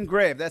open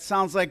grave. That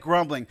sounds like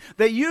grumbling.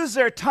 They use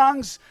their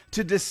tongues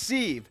to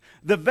deceive.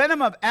 The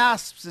venom of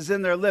asps is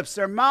in their lips.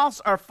 Their mouths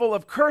are full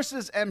of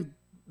curses and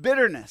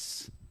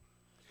bitterness.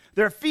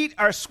 Their feet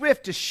are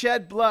swift to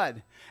shed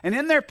blood. And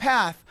in their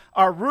path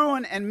are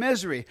ruin and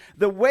misery.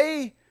 The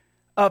way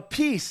of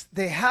peace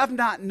they have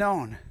not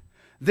known.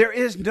 There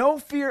is no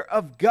fear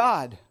of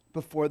God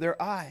before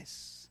their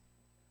eyes.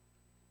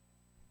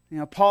 You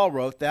know, Paul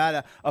wrote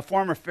that, a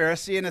former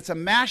Pharisee, and it's a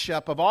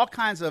mashup of all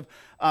kinds of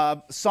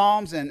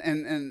psalms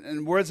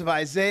and words of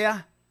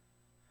Isaiah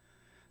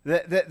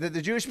that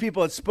the Jewish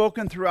people had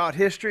spoken throughout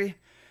history.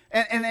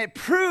 And it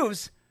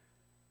proves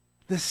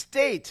the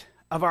state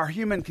of our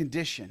human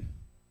condition.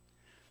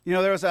 You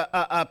know, there was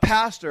a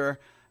pastor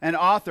and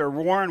author,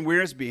 Warren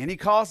Wiersbe, and he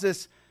calls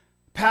this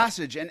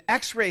passage an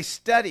X-ray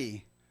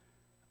study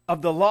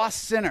of the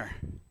lost sinner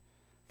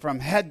from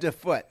head to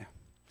foot.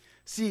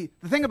 See,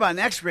 the thing about an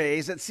X-ray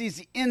is it sees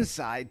the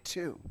inside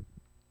too.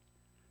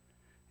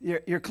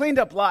 Your cleaned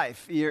up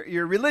life,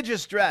 your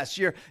religious dress,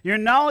 your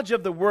knowledge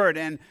of the word,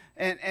 and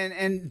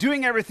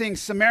doing everything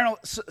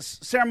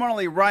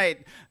ceremonially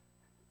right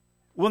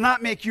will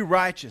not make you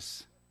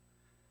righteous.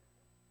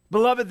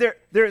 Beloved,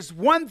 there's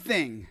one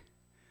thing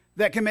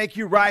that can make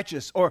you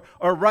righteous or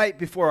right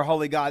before a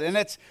holy God, and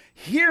it's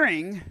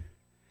hearing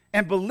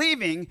and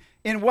believing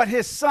in what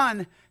his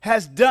Son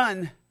has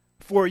done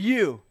for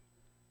you.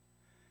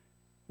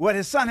 What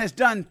his Son has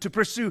done to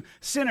pursue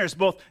sinners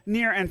both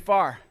near and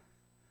far.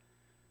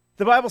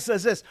 The Bible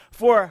says this,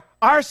 for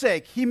our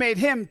sake he made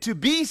him to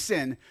be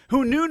sin,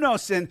 who knew no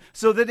sin,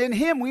 so that in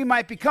him we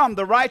might become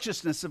the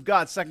righteousness of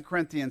God. 2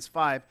 Corinthians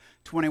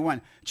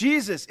 5:21.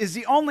 Jesus is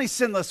the only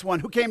sinless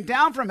one who came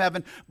down from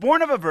heaven,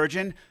 born of a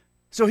virgin,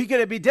 so he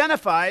could be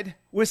identified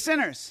with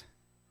sinners.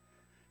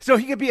 So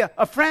he could be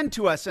a friend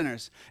to us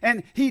sinners.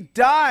 And he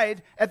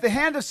died at the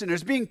hand of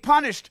sinners, being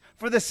punished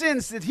for the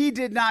sins that he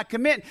did not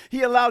commit.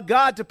 He allowed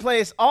God to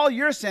place all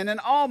your sin and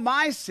all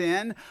my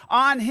sin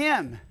on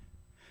him.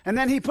 And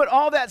then he put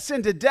all that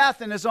sin to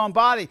death in his own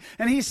body.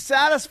 And he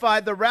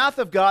satisfied the wrath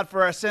of God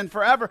for our sin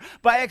forever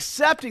by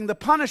accepting the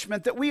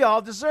punishment that we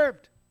all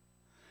deserved.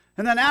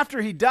 And then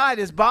after he died,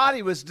 his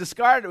body was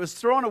discarded. It was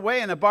thrown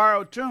away in a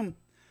borrowed tomb.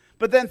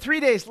 But then 3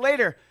 days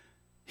later,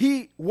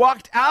 he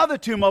walked out of the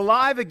tomb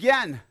alive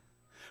again,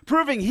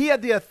 proving he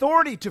had the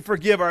authority to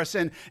forgive our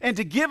sin and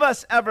to give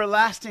us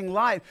everlasting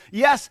life.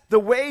 Yes, the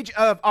wage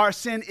of our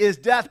sin is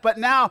death, but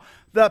now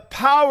the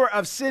power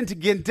of sin to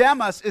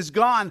condemn us is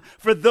gone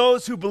for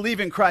those who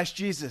believe in Christ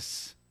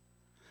Jesus.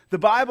 The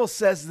Bible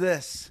says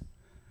this,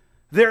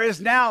 there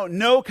is now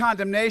no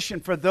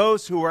condemnation for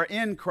those who are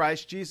in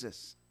Christ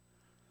Jesus.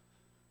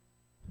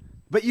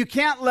 But you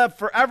can't live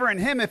forever in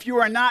him if you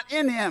are not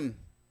in him.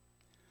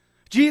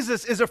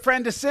 Jesus is a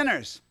friend to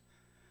sinners,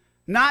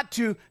 not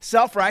to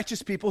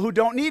self-righteous people who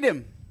don't need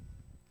him.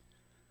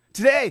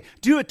 Today,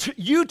 do a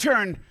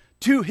U-turn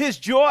to his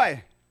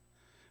joy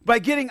by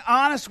getting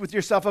honest with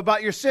yourself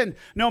about your sin,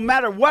 no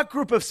matter what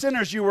group of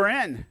sinners you were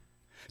in.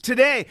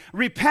 Today,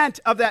 repent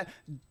of that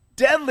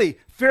deadly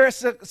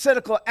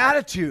pharisaical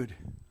attitude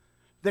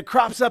that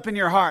crops up in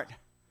your heart.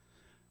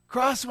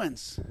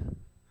 Crosswinds,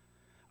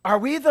 are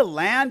we the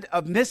land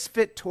of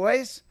misfit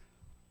toys?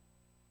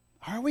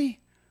 Are we?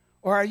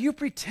 Or are you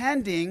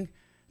pretending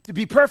to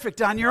be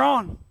perfect on your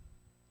own?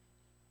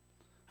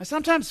 I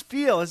sometimes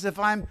feel as if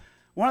I'm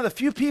one of the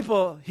few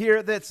people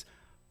here that's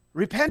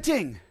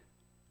repenting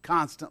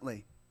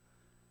constantly.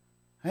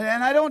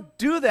 And I don't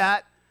do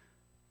that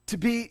to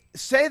be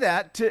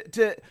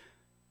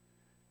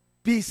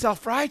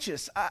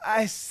self-righteous.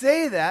 I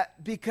say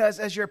that because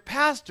as your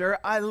pastor,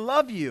 I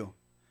love you.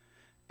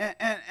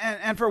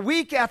 And for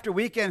week after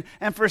week, and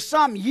for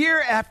some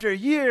year after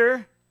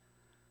year,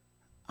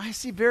 I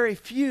see very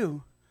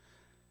few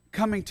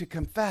coming to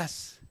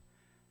confess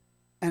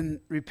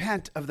and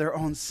repent of their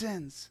own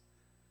sins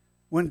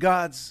when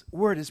God's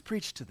word is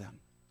preached to them.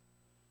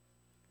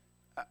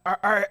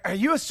 Are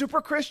you a super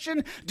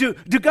Christian? Do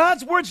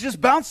God's words just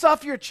bounce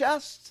off your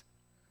chest?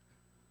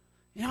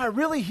 You know, I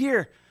really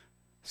hear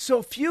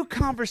so few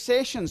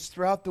conversations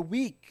throughout the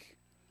week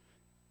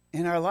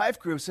in our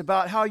life groups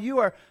about how you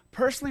are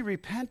personally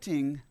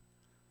repenting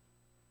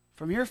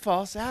from your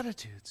false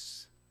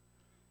attitudes.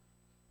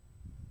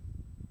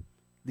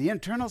 the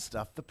internal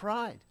stuff, the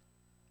pride.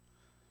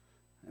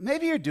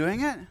 Maybe you're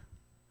doing it.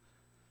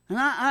 And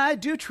I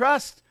do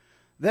trust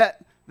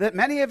that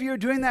many of you are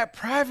doing that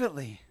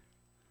privately.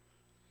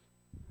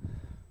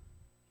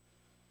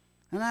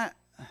 And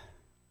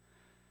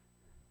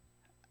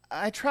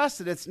I trust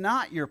that it's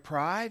not your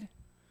pride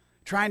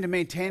trying to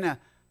maintain a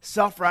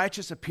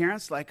self-righteous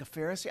appearance like a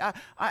Pharisee.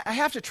 I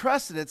have to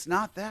trust that it's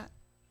not that.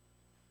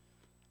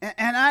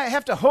 And I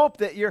have to hope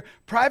that your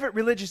private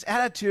religious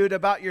attitude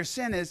about your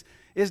sin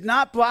is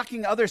not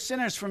blocking other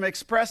sinners from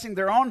expressing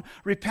their own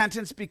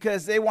repentance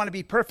because they want to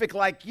be perfect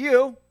like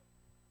you.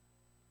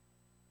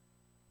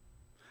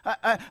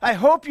 I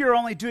hope you're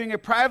only doing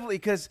it privately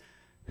because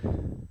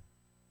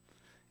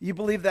you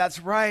believe that's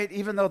right,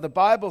 even though the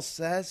Bible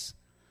says,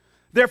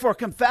 therefore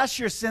confess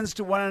your sins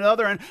to one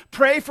another and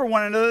pray for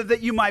one another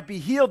that you might be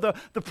healed.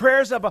 The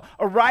prayers of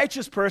a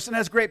righteous person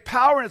has great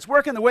power in its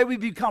work, and the way we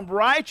become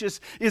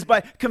righteous is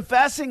by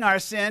confessing our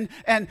sin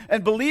and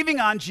believing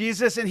on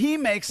Jesus, and he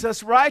makes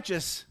us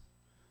righteous.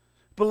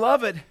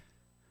 Beloved,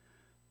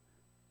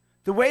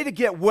 the way to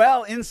get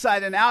well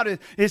inside and out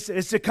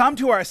is to come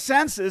to our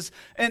senses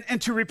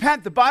and to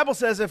repent. The Bible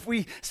says if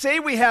we say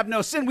we have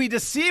no sin, we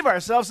deceive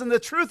ourselves and the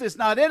truth is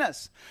not in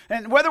us.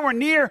 And whether we're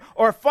near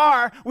or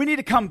far, we need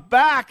to come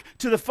back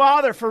to the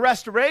Father for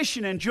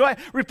restoration and joy.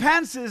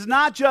 Repentance is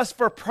not just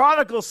for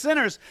prodigal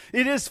sinners.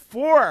 It is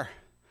for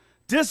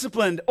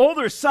disciplined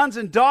older sons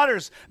and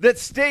daughters that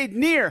stayed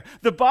near.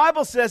 The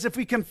Bible says if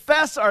we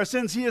confess our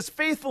sins, he is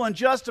faithful and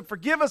just to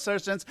forgive us our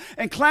sins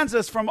and cleanse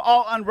us from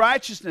all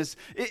unrighteousness.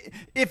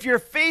 If your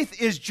faith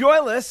is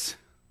joyless,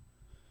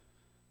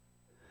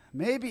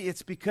 maybe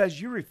it's because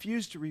you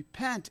refuse to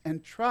repent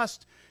and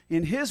trust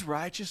in his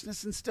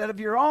righteousness instead of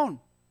your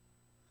own.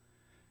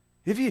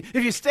 If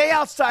you stay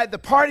outside the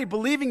party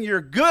believing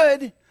you're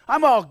good,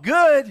 I'm all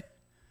good,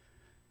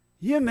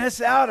 you miss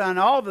out on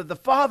all that the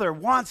Father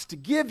wants to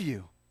give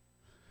you.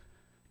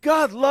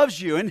 God loves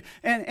you,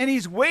 and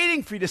he's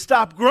waiting for you to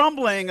stop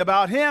grumbling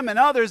about him and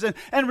others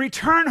and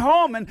return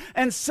home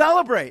and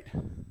celebrate.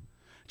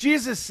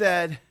 Jesus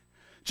said,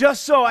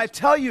 just so I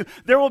tell you,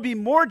 there will be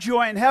more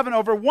joy in heaven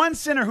over one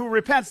sinner who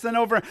repents than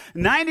over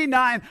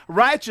 99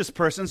 righteous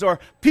persons or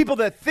people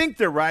that think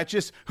they're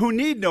righteous who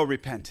need no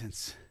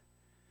repentance.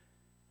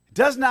 It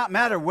does not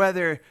matter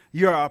whether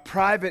you're a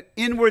private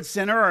inward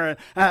sinner or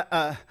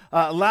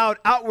a loud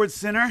outward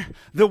sinner.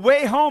 The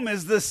way home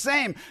is the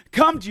same.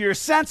 Come to your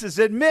senses,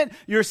 admit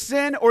your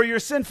sin or your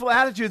sinful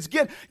attitudes,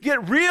 get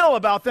real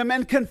about them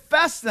and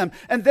confess them,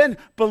 and then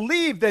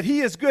believe that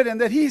he is good and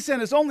that he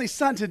sent his only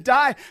son to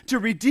die to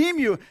redeem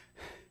you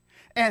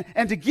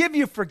and to give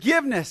you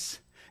forgiveness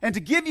and to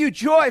give you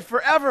joy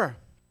forever.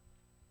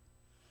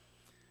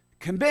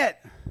 Commit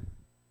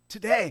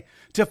today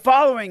to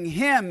following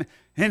him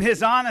in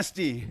his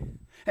honesty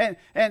and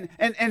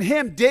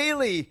him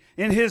daily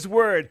in his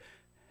word.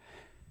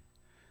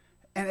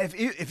 And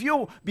if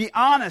you'll be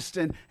honest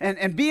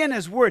and be in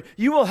his word,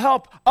 you will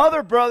help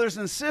other brothers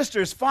and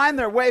sisters find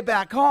their way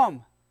back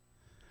home.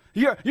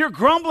 Your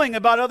grumbling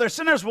about other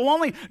sinners will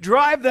only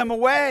drive them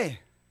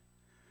away.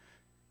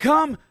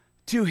 Come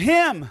to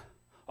him,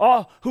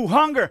 all who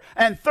hunger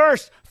and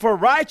thirst for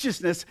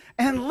righteousness,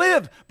 and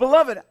live.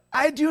 Beloved,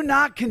 I do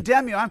not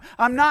condemn you.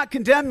 I'm not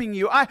condemning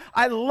you.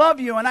 I love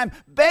you, and I'm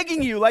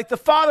begging you like the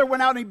father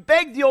went out and he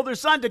begged the older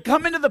son to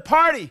come into the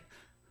party.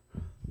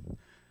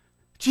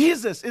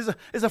 Jesus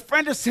is a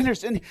friend of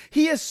sinners, and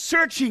he is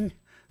searching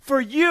for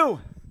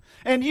you.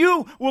 And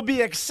you will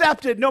be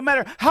accepted no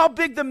matter how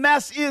big the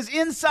mess is,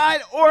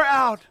 inside or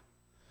out.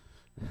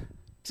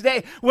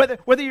 Today,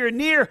 whether you're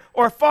near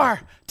or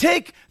far,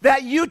 take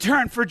that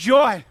U-turn for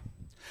joy.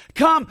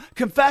 Come,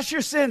 confess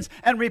your sins,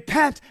 and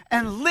repent,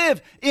 and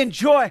live in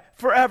joy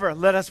forever.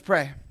 Let us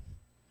pray.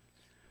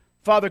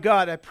 Father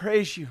God, I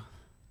praise you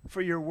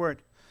for your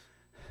word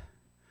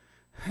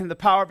and the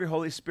power of your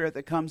Holy Spirit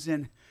that comes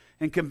in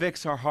and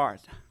convicts our heart.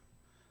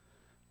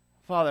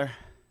 Father,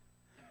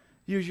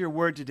 use your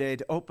word today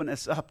to open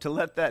us up, to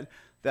let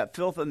that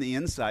filth on the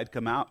inside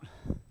come out.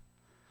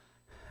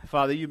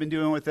 Father, you've been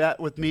doing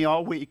with me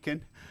all week,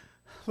 and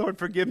Lord,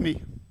 forgive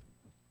me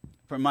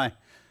for my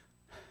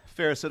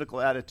pharisaical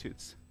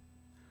attitudes.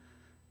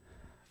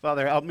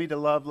 Father, help me to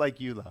love like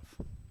you love.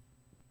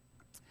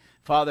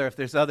 Father, if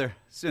there's other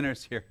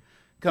sinners here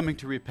coming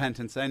to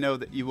repentance, I know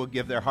that you will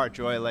give their heart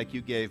joy like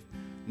you gave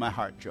my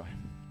heart joy.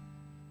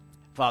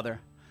 Father,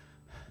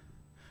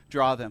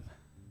 draw them.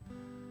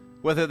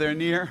 Whether they're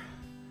near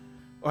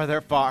or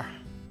they're far,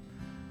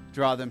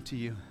 draw them to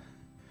you.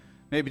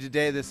 Maybe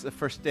today, this is the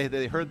first day that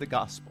they heard the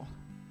gospel.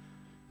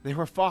 They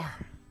were far.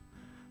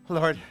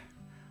 Lord,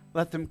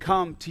 let them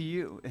come to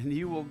you, and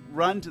you will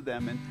run to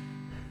them, and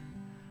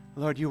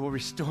Lord, you will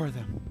restore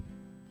them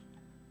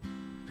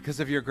because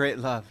of your great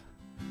love.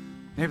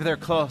 Maybe they're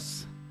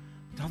close.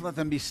 Don't let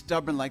them be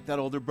stubborn like that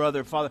older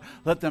brother. Father,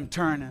 let them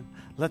turn and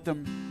let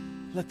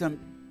them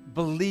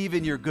believe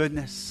in your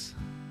goodness.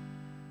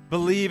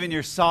 Believe in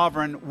your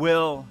sovereign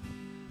will,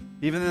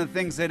 even in the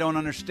things they don't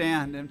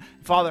understand. And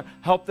Father,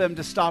 help them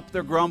to stop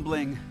their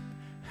grumbling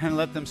and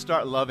let them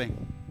start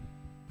loving.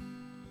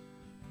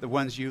 the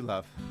ones you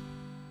love.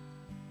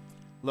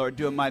 Lord,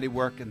 do a mighty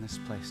work in this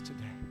place today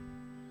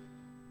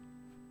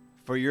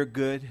for your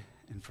good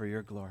and for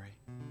your glory.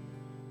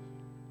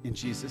 In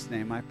Jesus'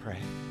 name I pray.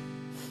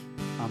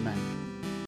 Amen.